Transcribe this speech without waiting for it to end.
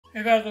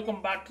Hey guys,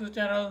 welcome back to the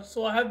channel.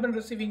 So I have been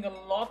receiving a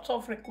lots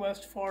of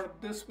requests for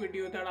this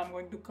video that I'm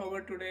going to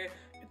cover today.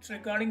 It's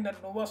regarding the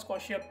Nova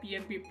Scotia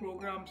PNP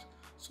programs.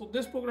 So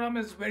this program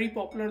is very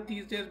popular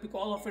these days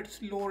because of its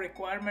low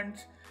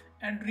requirements.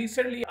 And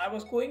recently I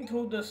was going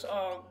through this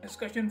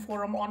discussion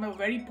forum on a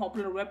very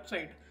popular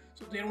website.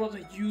 So there was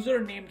a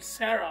user named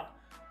Sarah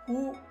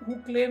who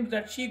claims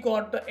that she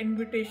got the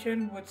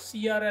invitation with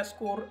CRS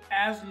score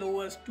as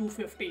low as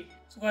 250.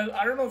 So guys,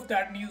 I don't know if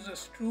that news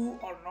is true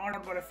or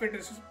not, but if it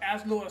is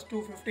as low as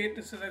 250,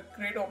 this is a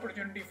great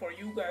opportunity for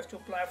you guys to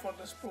apply for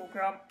this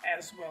program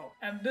as well.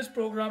 And this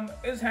program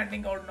is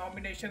handing out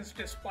nominations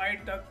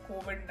despite the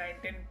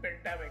COVID-19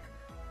 pandemic,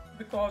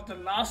 because the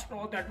last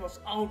row that was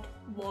out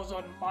was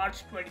on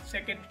March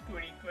 22nd,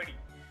 2020.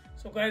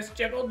 So guys,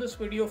 check out this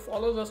video,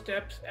 follow the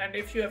steps, and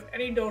if you have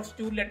any doubts,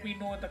 do let me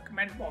know in the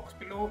comment box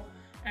below.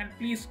 And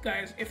please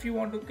guys, if you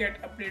want to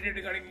get updated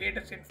regarding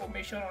latest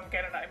information on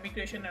Canada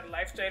immigration and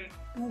lifestyle,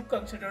 do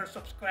consider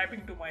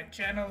subscribing to my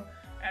channel,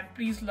 and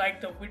please like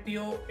the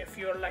video if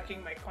you are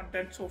liking my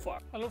content so far.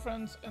 Hello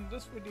friends, in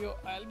this video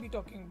I'll be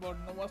talking about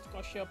Nova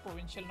Scotia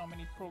Provincial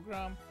Nominee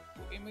Program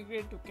to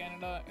immigrate to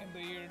Canada in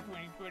the year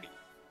 2020.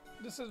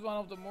 This is one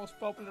of the most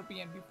popular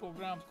PNP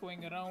programs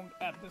going around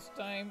at this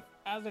time,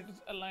 as it is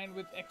aligned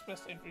with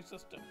Express Entry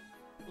System.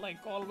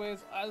 Like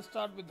always, I'll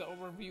start with the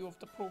overview of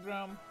the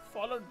program,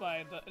 followed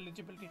by the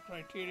eligibility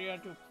criteria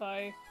to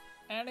apply,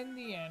 and in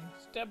the end,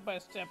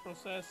 step-by-step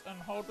process on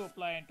how to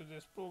apply into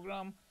this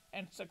program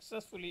and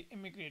successfully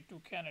immigrate to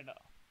Canada.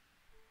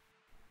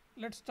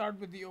 Let's start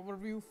with the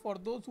overview. For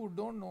those who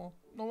don't know,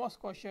 Nova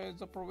Scotia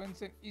is a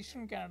province in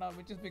eastern Canada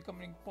which is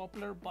becoming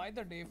popular by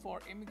the day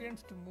for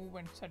immigrants to move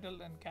and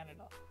settle in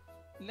Canada.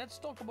 Let's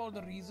talk about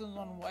the reasons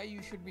on why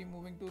you should be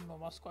moving to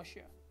Nova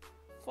Scotia.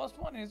 First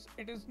one is,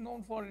 it is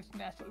known for its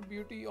natural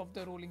beauty of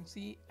the rolling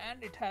sea,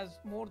 and it has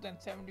more than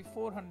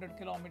 7,400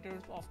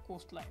 kilometers of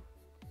coastline.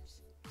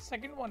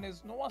 Second one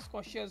is, Nova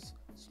Scotia's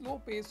slow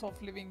pace of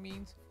living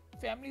means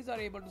families are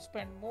able to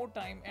spend more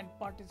time and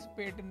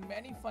participate in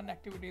many fun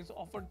activities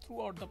offered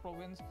throughout the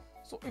province.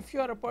 So if you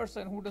are a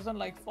person who doesn't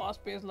like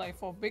fast-paced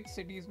life of big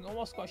cities,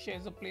 Nova Scotia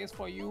is a place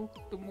for you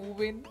to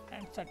move in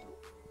and settle.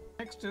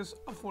 Next is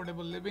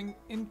affordable living.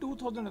 In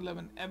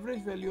 2011,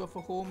 average value of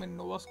a home in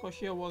Nova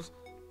Scotia was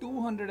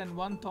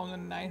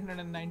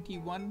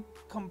 201,991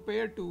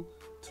 compared to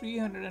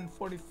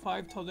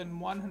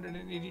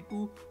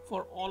 345,182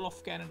 for all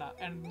of Canada,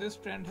 and this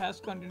trend has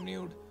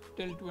continued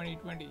till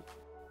 2020.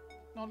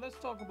 Now let's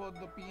talk about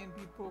the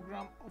PNP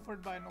program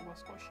offered by Nova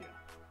Scotia.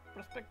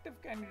 Prospective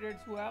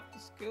candidates who have the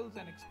skills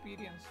and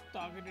experience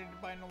targeted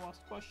by Nova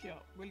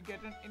Scotia will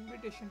get an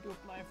invitation to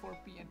apply for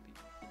PNP.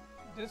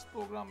 This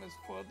program is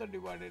further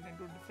divided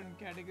into different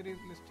categories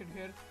listed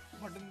here,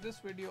 but in this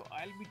video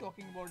I'll be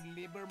talking about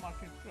labor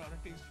market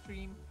priority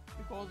stream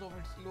because of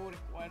its low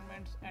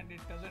requirements and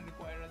it doesn't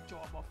require a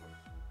job offer.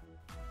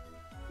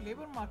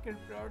 Labor market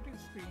priority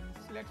stream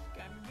selects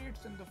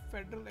candidates in the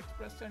federal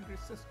express entry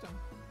system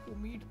who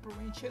meet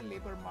provincial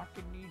labor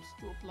market needs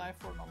to apply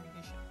for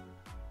nomination.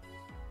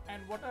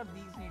 And what are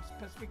these needs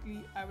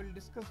specifically? I will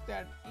discuss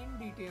that in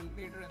detail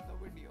later in the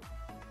video.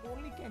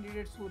 Only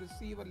candidates who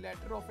receive a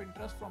letter of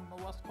interest from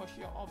Nova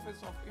Scotia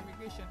Office of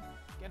Immigration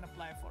can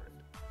apply for it.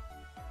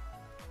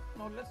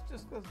 Now let's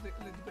discuss the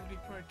eligibility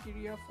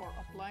criteria for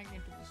applying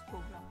into this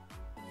program.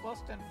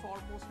 First and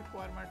foremost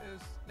requirement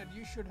is that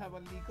you should have a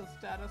legal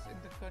status in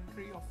the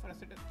country of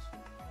residence.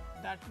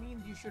 That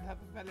means you should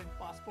have a valid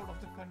passport of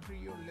the country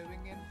you're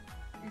living in.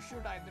 You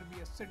should either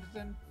be a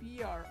citizen,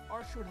 PR,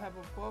 or should have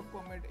a work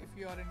permit if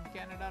you are in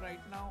Canada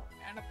right now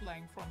and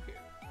applying from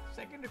here.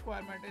 Second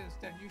requirement is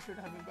that you should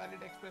have a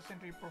valid express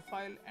entry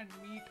profile and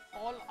meet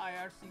all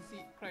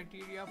IRCC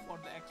criteria for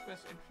the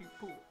express entry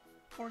pool.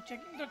 For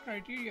checking the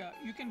criteria,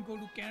 you can go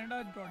to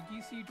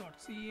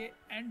canada.gc.ca,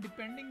 and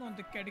depending on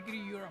the category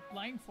you are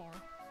applying for,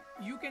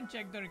 you can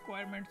check the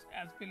requirements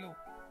as below.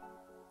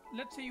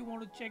 Let's say you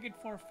want to check it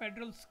for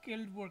Federal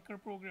Skilled Worker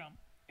Program.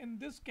 In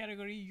this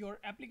category, your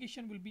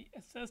application will be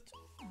assessed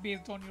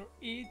based on your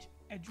age,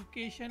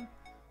 education,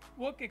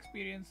 work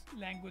experience,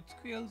 language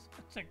skills,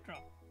 etc.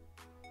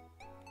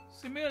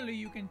 Similarly,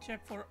 you can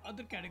check for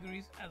other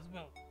categories as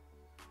well.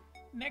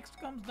 Next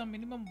comes the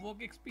minimum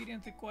work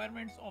experience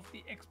requirements of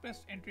the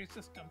express entry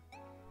system.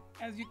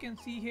 As you can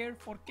see here,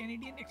 for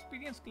Canadian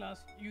experience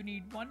class, you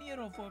need 1 year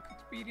of work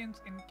experience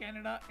in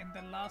Canada in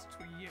the last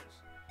 3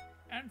 years.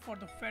 And for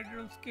the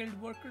Federal Skilled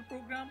Worker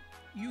Program,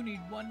 you need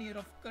 1 year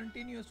of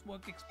continuous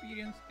work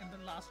experience in the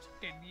last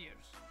 10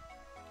 years.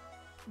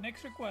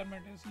 Next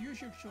requirement is you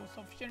should show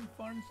sufficient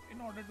funds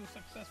in order to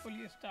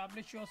successfully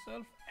establish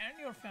yourself and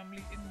your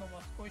family in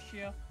Nova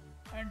Scotia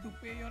and to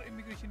pay your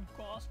immigration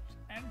costs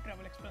and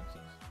travel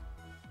expenses.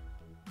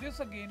 This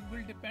again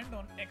will depend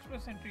on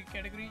express entry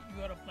category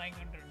you are applying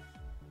under.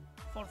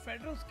 For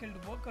Federal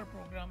Skilled Worker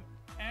Program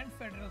and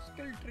Federal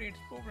Skilled Trades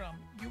Program,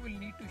 you will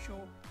need to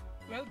show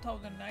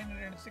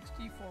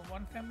 12,960 for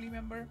one family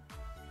member,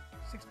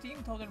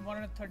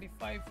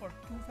 16,135 for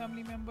two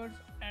family members,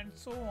 and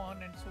so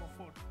on and so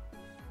forth.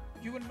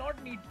 You will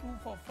not need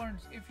proof of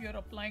funds if you are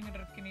applying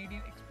under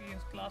Canadian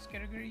Experience Class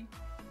category,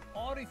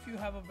 or if you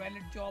have a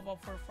valid job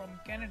offer from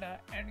Canada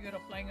and you are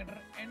applying under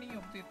any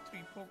of the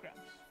three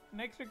programs.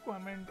 Next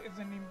requirement is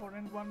an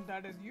important one,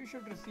 that is you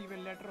should receive a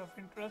letter of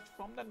interest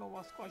from the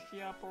Nova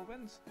Scotia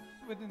province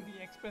within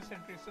the Express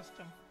Entry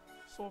system.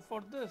 So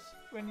for this,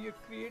 when you're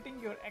creating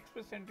your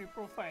Express Entry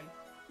profile,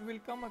 you will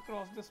come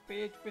across this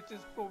page, which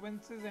is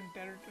provinces and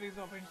territories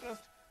of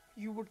interest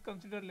you would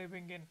consider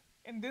living in.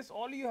 In this,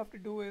 all you have to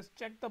do is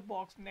check the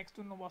box next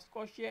to Nova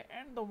Scotia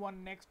and the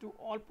one next to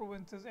all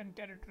provinces and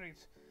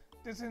territories.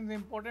 This is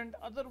important,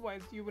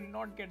 otherwise you will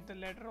not get the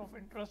letter of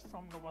interest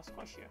from Nova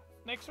Scotia.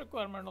 Next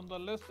requirement on the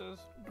list is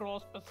draw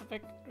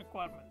specific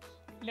requirements.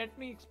 Let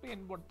me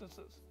explain what this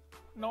is.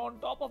 Now, on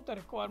top of the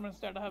requirements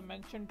that I have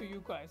mentioned to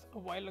you guys a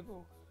while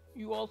ago,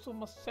 you also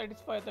must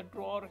satisfy the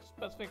draw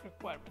specific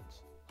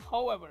requirements.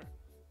 However,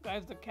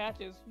 guys, the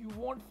catch is you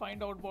won't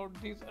find out about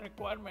these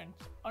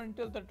requirements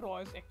until the draw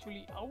is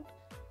actually out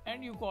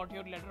and you got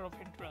your letter of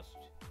interest.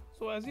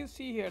 So as you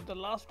see here, the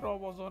last draw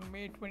was on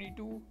May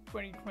 22,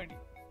 2020,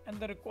 and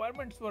the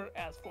requirements were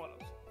as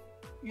follows.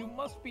 You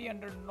must be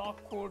under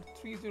NOC Code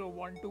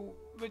 3012,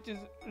 which is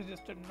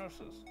registered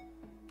nurses.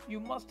 You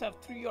must have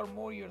 3 or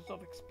more years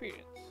of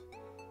experience.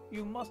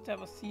 You must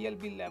have a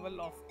CLB level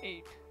of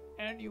 8,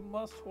 and you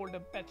must hold a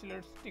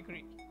bachelor's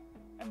degree.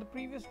 And the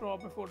previous draw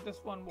before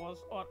this one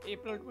was on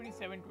April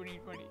 27,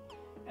 2020,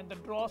 and the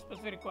draw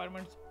specific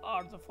requirements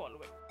are the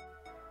following.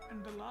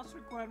 And the last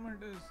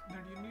requirement is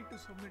that you need to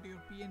submit your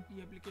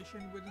PNP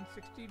application within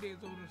 60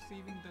 days of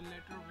receiving the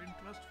letter of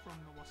interest from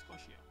Nova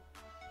Scotia.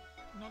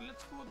 Now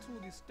let's go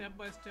through the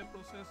step-by-step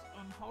process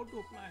on how to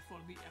apply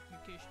for the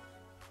application.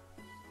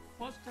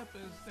 First step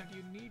is that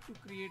you need to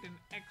create an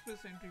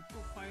Express Entry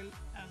profile,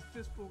 as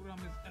this program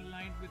is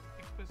aligned with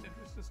Express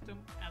Entry system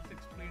as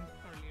explained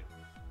earlier.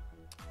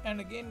 And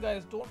again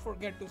guys, don't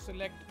forget to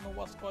select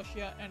Nova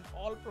Scotia and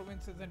all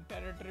provinces and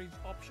territories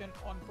option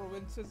on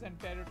provinces and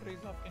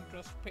territories of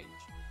interest page.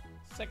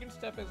 Second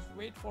step is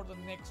wait for the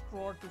next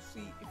draw to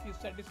see if you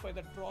satisfy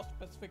the draw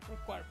specific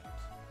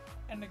requirements.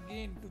 And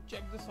again, to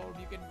check this out,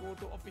 you can go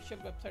to official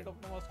website of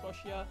Nova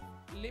Scotia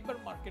Labour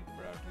Market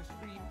Priority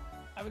Stream.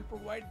 I will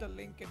provide the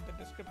link in the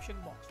description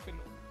box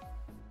below.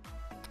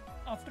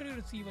 After you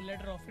receive a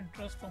letter of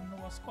interest from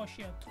Nova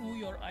Scotia through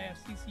your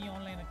IRCC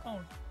online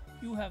account,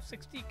 you have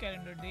 60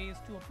 calendar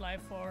days to apply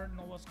for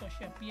Nova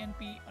Scotia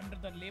Pnp under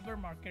the Labour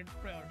Market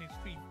Priority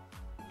Stream.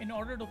 In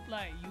order to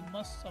apply, you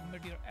must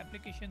submit your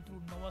application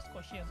through Nova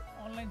Scotia's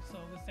online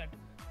service at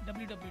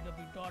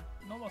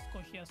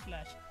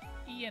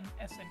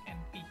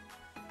www.novascotia.ensnp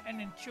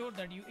and ensure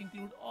that you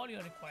include all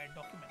your required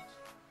documents.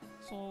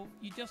 So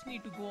you just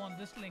need to go on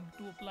this link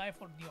to apply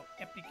for your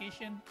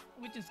application,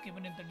 which is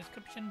given in the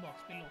description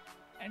box below,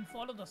 and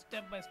follow the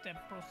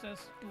step-by-step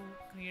process to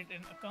create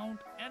an account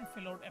and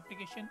fill out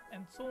application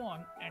and so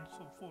on and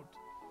so forth.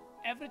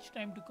 Average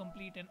time to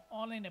complete an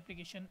online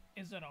application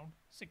is around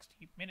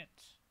 60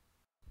 minutes.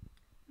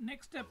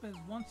 Next step is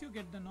once you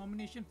get the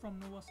nomination from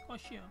Nova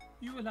Scotia,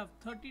 you will have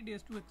 30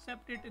 days to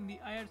accept it in the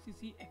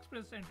IRCC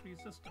Express Entry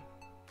system.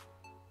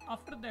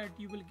 After that,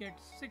 you will get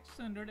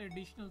 600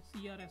 additional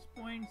CRS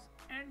points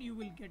and you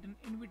will get an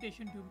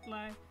invitation to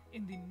apply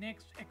in the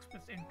next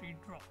Express Entry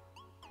draw.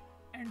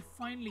 And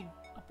finally,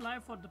 apply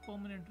for the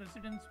permanent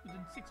residence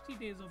within 60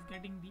 days of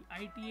getting the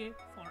ITA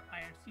for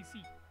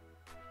IRCC.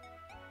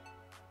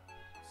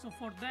 So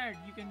for that,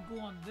 you can go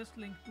on this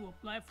link to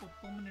apply for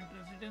permanent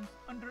residence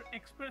under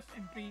Express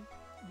Entry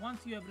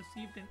once you have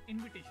received an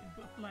invitation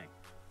to apply.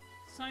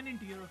 Sign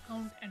into your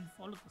account and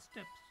follow the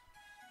steps.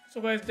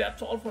 So guys,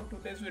 that's all for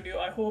today's video.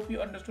 I hope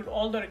you understood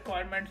all the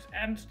requirements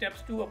and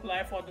steps to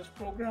apply for this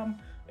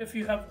program. If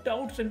you have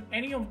doubts in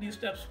any of these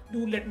steps,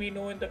 do let me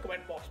know in the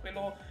comment box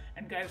below.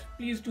 And guys,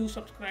 please do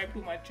subscribe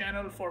to my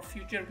channel for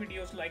future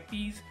videos like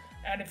these.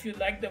 And if you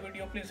like the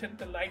video, please hit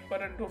the like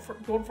button.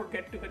 Don't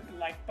forget to hit the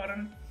like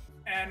button.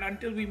 And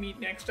until we meet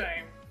next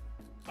time,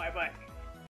 bye bye.